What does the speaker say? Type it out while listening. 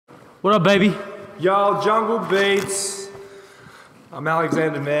What up, baby? Yo, Jungle Beats. I'm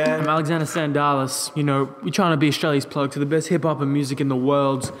Alexander, man. I'm Alexander Sandalis. You know, we're trying to be Australia's plug to the best hip-hop and music in the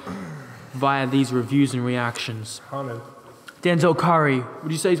world via these reviews and reactions. 100. Denzel Curry,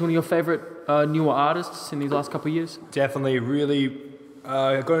 would you say he's one of your favorite newer artists in these last couple of years? Definitely, really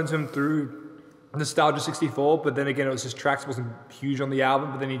got into him through Nostalgia 64, but then again, it was just tracks, wasn't huge on the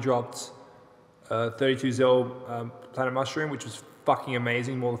album, but then he dropped 32 Zell Planet Mushroom, which was fucking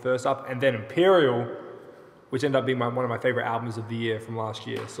amazing, more the first up, and then Imperial, which ended up being one of my favorite albums of the year from last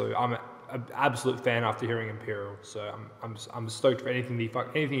year. So I'm an absolute fan after hearing Imperial. So I'm stoked for anything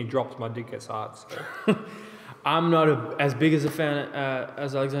he drops. My dick gets hard. So. I'm not as big as a fan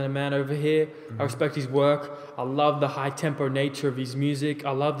as Alexander Man over here. I respect his work. I love the high tempo nature of his music.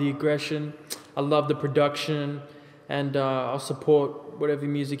 I love the aggression. I love the production, and I'll support whatever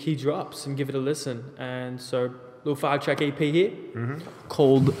music he drops and give it a listen. And so, little 5-track EP here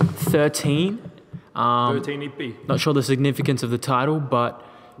called 13. 13 EP. Not sure the significance of the title, but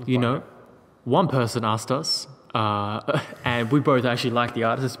you know, one person asked us, and we both actually like the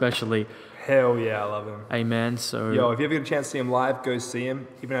artist, especially. Hell yeah, I love him. Hey man, so yo, if you ever get a chance to see him live, go see him.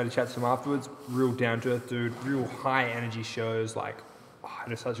 Even had a chat to him afterwards. Real down to earth dude. Real high energy shows. Like, oh, it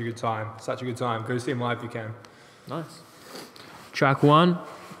was such a good time. Such a good time. Go see him live if you can. Nice. Track 1,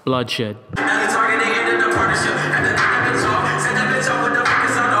 Bloodshed.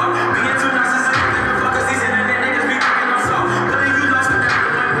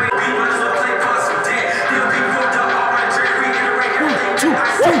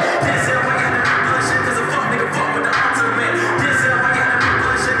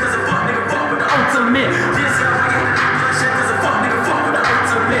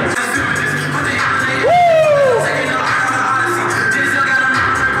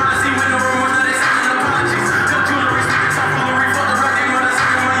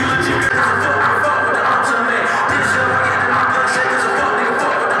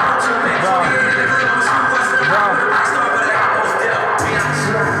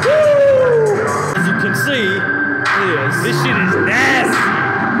 This shit is nasty.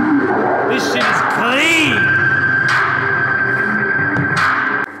 This shit is clean.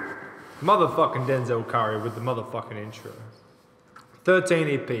 Motherfucking Denzel Curry with the motherfucking intro. 13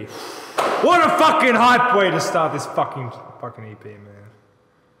 EP. What a fucking hype way to start this fucking EP, man.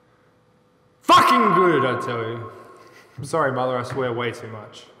 Fucking good, I tell you. I'm sorry, mother, I swear way too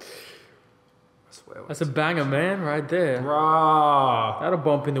much. I swear. That's a banger, man, right there. Bruh. That'll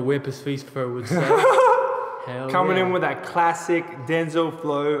bump in the whip, as Feastfur would say. Hell Coming yeah. in with that classic Denzel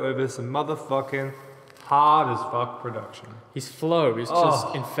flow over some motherfucking hard as fuck production. His flow is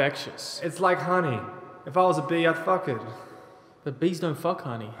just infectious. It's like honey. If I was a bee, I'd fuck it. But bees don't fuck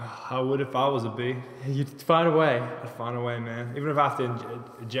honey. I would if I was a bee. You'd find a way. I'd find a way, man. Even if I have to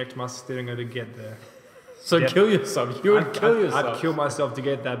eject my stinger to get there. So kill yourself. You would kill yourself. I'd kill myself to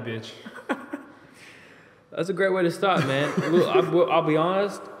get that bitch. That's a great way to start, man. Look, I'll be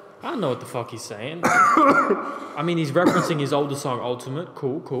honest. I don't know what the fuck he's saying. I mean, he's referencing his older song, Ultimate.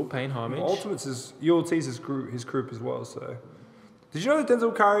 Cool, paying homage. Well, Ultimate's ULT's his group as well, so. Did you know that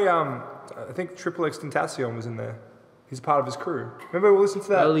Denzel Curry, I think Triple X Tentacion was in there? He's part of his crew. Remember we listened to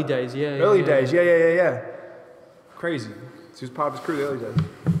that? Early days, yeah. Early days, yeah. Crazy. So he was part of his crew the early days.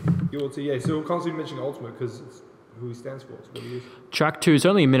 ULT, yeah. So we'll constantly mention Ultimate because it's who he stands for. It's what he is. Track 2 is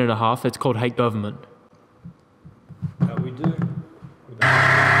only a minute and a half. It's called Hate Government. How we do.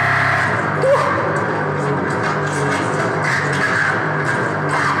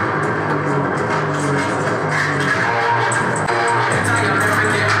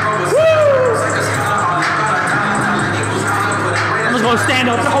 I'm just gonna stand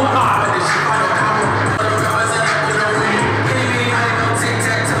up the whole time.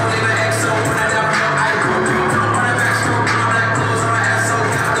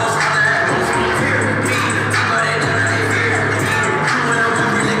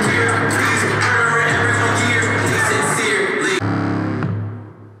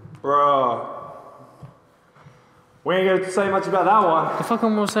 We ain't gonna say much about that one. The fuck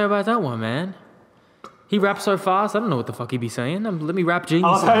I'm gonna say about that one, man? He raps so fast, I don't know what the fuck he be saying. Let me rap genius.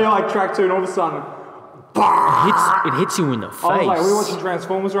 I'll tell you like track 2 and all of a sudden, it hits you in the face. I was like, are we watching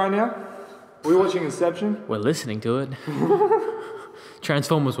Transformers right now? Are we watching Inception? We're listening to it.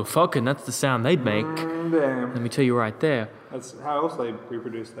 Transformers were fucking, that's the sound they'd make. Damn. Let me tell you right there. That's how else they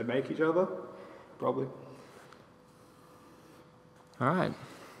reproduce. They make each other? Probably. Alright.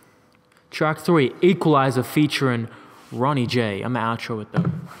 Track 3, Equalizer featuring Ronnie J. I'm gonna outro with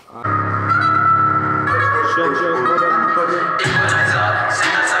them.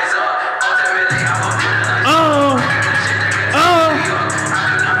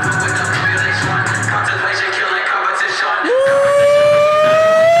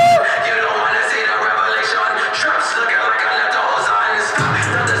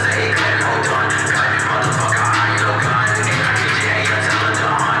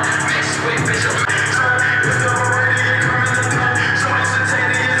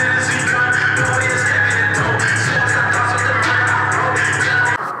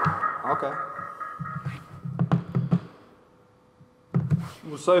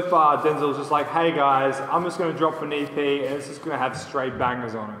 Well, so far, Denzel's just like, hey guys, I'm just going to drop an EP and it's just going to have straight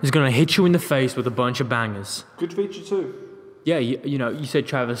bangers on it. He's gonna hit you in the face with a bunch of bangers. Good feature too. Yeah, you know, you said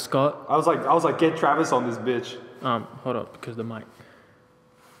Travis Scott. I was like, get Travis on this bitch. Hold up, because the mic.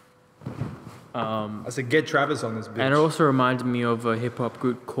 I said, get Travis on this bitch. And it also reminded me of a hip hop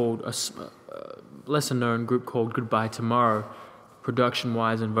group called, lesser known group called Goodbye Tomorrow, production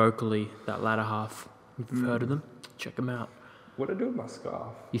wise and vocally, that latter half. You've heard of them? Check them out. What'd I do with my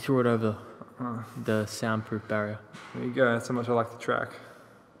scarf? You threw it over the soundproof barrier. There you go, that's how much I like the track.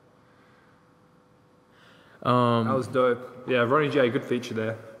 That was dope. Yeah, Ronnie J, good feature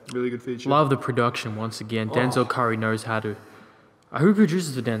there. Really good feature. Love the production once again. Denzel Curry knows how to. Who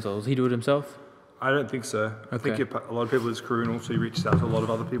produces for Denzel? Does he do it himself? I don't think so. Okay. I think a lot of people in his crew, and also he reaches out to a lot of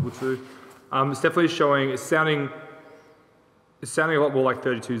other people too. It's definitely showing. It's sounding a lot more like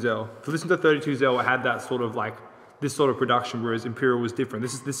 32 Zell. If you listen to 32 Zell, it had that sort of like this sort of production, whereas Imperial was different.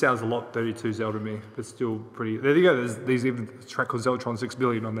 This sounds a lot 32 Zell to me, but still pretty. There you go. There's even a track called Zeltron 6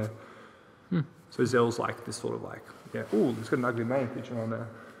 Billion on there. So Zell's like this sort of like, yeah. Ooh, it's got an ugly main feature on there.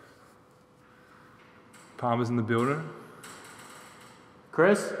 Palmer's in the building.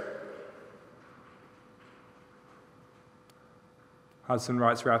 Chris? Hudson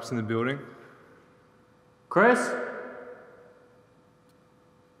Wrights raps in the building. Chris?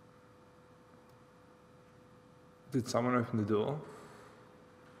 Did someone open the door?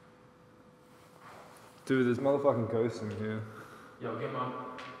 Dude, there's motherfucking ghosts in here. Yo, get mom.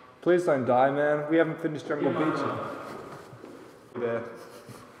 Please don't die, man. We haven't finished Jungle Beach yet. There.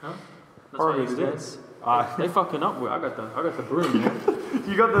 Huh? That's Horror what he movies, says. Ah. They fucking up. I got the broom, man.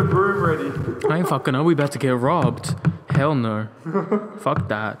 You got the broom ready. I ain't fucking up. We about to get robbed. Hell no. Fuck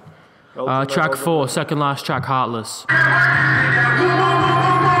that. Track 4, second last track, Heartless.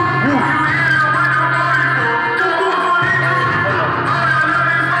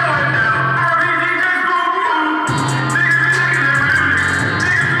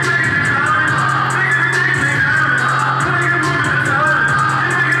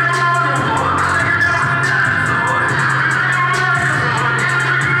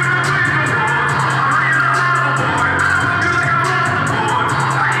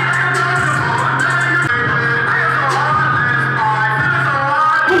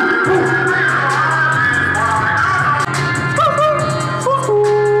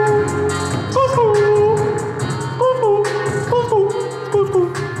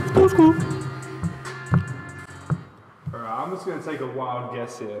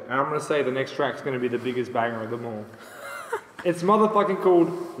 Here, and I'm gonna say the next track's gonna be the biggest banger of them all. It's motherfucking called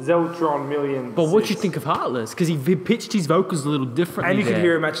Zeltron Million. But what do you think of Heartless? Because he pitched his vocals a little differently. And you could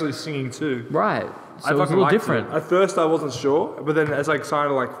hear him actually singing too. Right. So I it was a little different. At first I wasn't sure, but then as I kind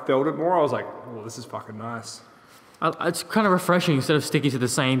of like felt it more, I was like, oh, this is fucking nice. It's kind of refreshing instead of sticking to the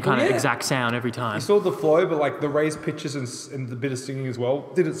same kind of exact sound every time. You saw the flow, but like the raised pitches and the bit of singing as well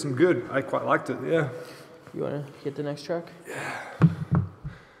did it some good. I quite liked it, yeah. You wanna hit the next track? Yeah.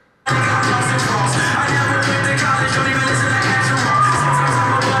 I never went to college, don't even listen to action wrong. Sometimes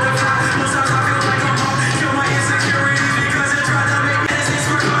I'm a butterfly, most times I feel like a monk. Kill my insecurities because they tried to make business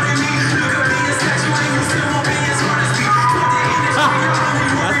regarding me. Look at me as sexual and you still won't be as hard as me. Put the industry, you're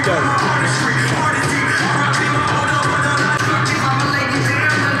only worried about my artistry. Artistry, I'm rocking my hold up with the life. I'ma lay you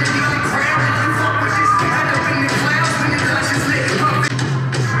down underneath the ground. If you fuck with this, had to bring the clouds when the Dutch is lit.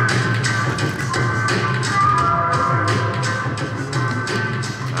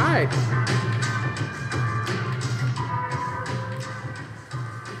 Alright.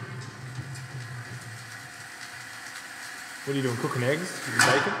 What are you doing, cooking eggs?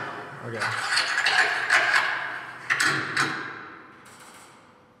 Bacon? Okay.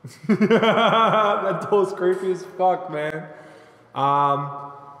 That door's creepy as fuck, man.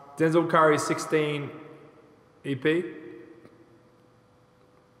 Denzel Curry 16 EP. It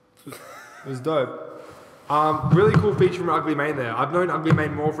was dope. Really cool feature from Ugly Mane there. I've known Ugly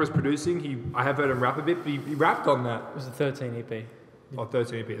Mane more for his producing. I have heard him rap a bit, but he rapped on that. It was the 13 EP. Oh,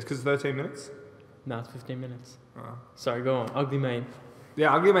 13 EP. It's because it's 13 minutes? No, it's 15 minutes. Oh. Sorry, go on. Ugly Mane.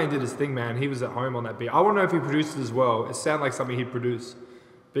 Yeah, Ugly Mane did his thing, man. He was at home on that beat. I want to know if he produced it as well. It sounded like something he'd produce.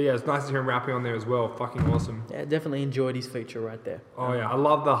 But yeah, it's nice to hear him rapping on there as well. Fucking awesome. Yeah, definitely enjoyed his feature right there. Oh yeah, I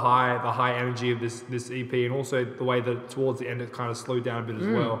love the high energy of this EP, and also the way that towards the end it kind of slowed down a bit as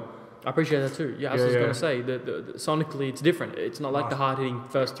well. I appreciate that too. Yeah, I was just going to say, the sonically it's different. It's not like the hard-hitting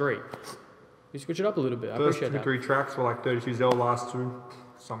first three. You switch it up a little bit. I appreciate that. First 3 tracks were like 32 Zell, last 2,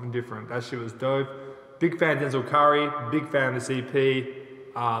 something different. That shit was dope. Big fan of Denzel Curry, big fan of this EP.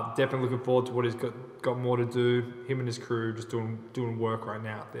 Definitely looking forward to what he's got more to do. Him and his crew just doing work right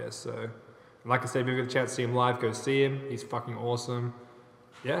now out there. So, like I said, if you get a chance to see him live, go see him. He's fucking awesome.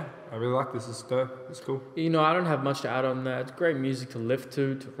 yeah, I really like this. It's dope. It's cool. You know, I don't have much to add on that. It's great music to lift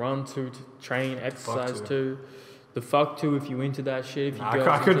to run to train, exercise to. The fuck to if you into that shit. If you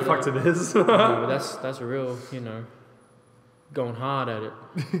I couldn't fuck to this. No, that's a real, you know, going hard at it.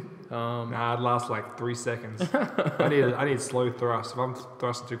 Nah, I'd last like 3 seconds. I need slow thrust. If I'm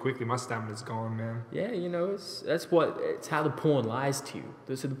thrusting too quickly, my stamina's gone, man. Yeah, you know, it's how the porn lies to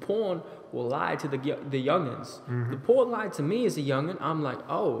you. So the porn will lie to the youngins. The porn lied to me as a youngin. I'm like,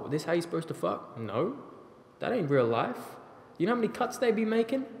 oh, this how you supposed to fuck? No, that ain't real life. You know how many cuts they be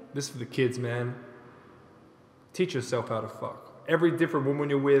making? This is for the kids, man. Teach yourself how to fuck. Every different woman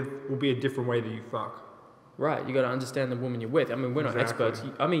you're with will be a different way that you fuck. Right, you got to understand the woman you're with. I mean, we're not experts.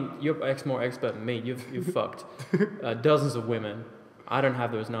 I mean, you're more expert than me. You've fucked dozens of women. I don't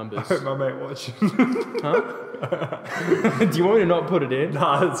have those numbers. I hope my mate watching. Huh? Do you want me to not put it in?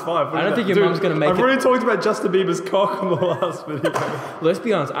 Nah, it's fine. I don't think your mum's gonna make it. I've already talked about Justin Bieber's cock on the last video. Let's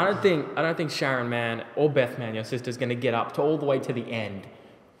be honest. I don't think Sharon Man or Beth Man, your sister's gonna get up to all the way to the end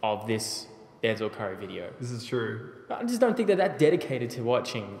of this Denzel Curry video. This is true. I just don't think they're that dedicated to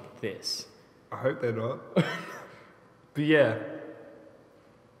watching this. I hope they're not. But yeah,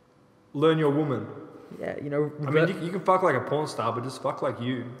 learn your woman. Yeah, you know. I mean, you can fuck like a porn star, but just fuck like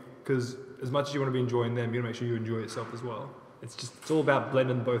you. Because as much as you want to be enjoying them, you got to make sure you enjoy yourself as well. It's all about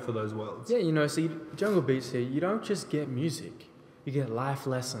blending both of those worlds. Yeah, you know, see, Jungle Beats here, you don't just get music. You get life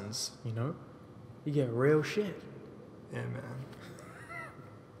lessons, you know? You get real shit. Yeah, man.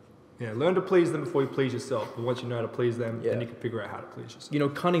 Yeah, learn to please them before you please yourself. But once you know how to please them, then you can figure out how to please yourself. You know,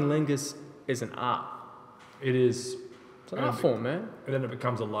 cunnilingus is an art. It is. It's an art form, man. And then it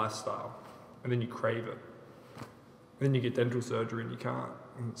becomes a lifestyle. And then you crave it. And then you get dental surgery and you can't.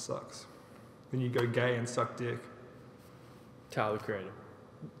 And it sucks. Then you go gay and suck dick. Tyler Creator.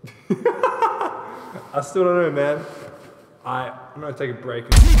 I still don't know, man. I'm gonna take a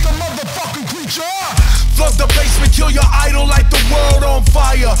break. Sneak a motherfucking creature. Flood the basement, kill your idol, light the world on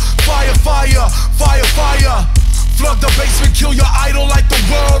fire. Fire, fire, fire, fire. Flood the basement, kill your idol, light the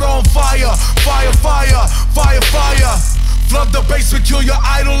world on fire. Fire, fire, fire, fire. Flood the basement, kill your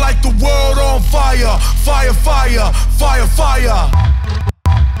idol, light the world on fire. Fire, fire, fire, fire.